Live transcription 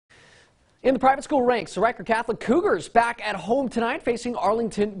In the private school ranks, the Reicher Catholic Cougars back at home tonight facing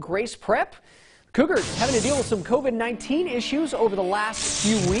Arlington Grace Prep. Cougars having to deal with some COVID-19 issues over the last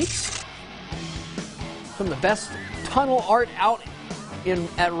few weeks. Some of the best tunnel art out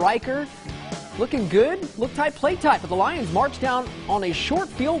at Reicher. Looking good, look tight, play tight, but the Lions march down on a short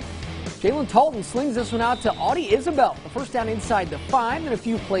field. Jalen Talton slings this one out to Audie Isabel. The first down inside the 5, and a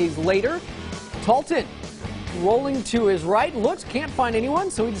few plays later, Talton rolling to his right, looks, can't find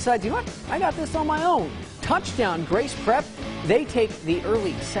anyone, so he decides, you know what, I got this on my own. Touchdown, Grace Prep. They take the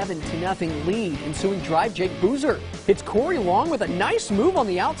early 7-0 lead. Ensuing drive, Jake Boozer hits Corey Long with a nice move on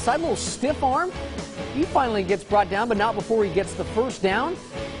the outside, little stiff arm. He finally gets brought down, but not before he gets the first down.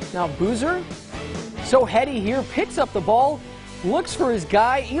 Now Boozer, so heady here, picks up the ball, looks for his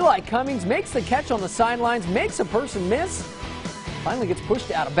guy. Eli Cummings makes the catch on the sidelines, makes a person miss. Finally gets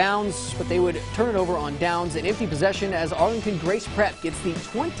pushed out of bounds, but they would turn it over on downs. An empty possession as Arlington Grace Prep gets the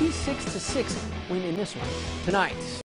 26-6 win in this one tonight.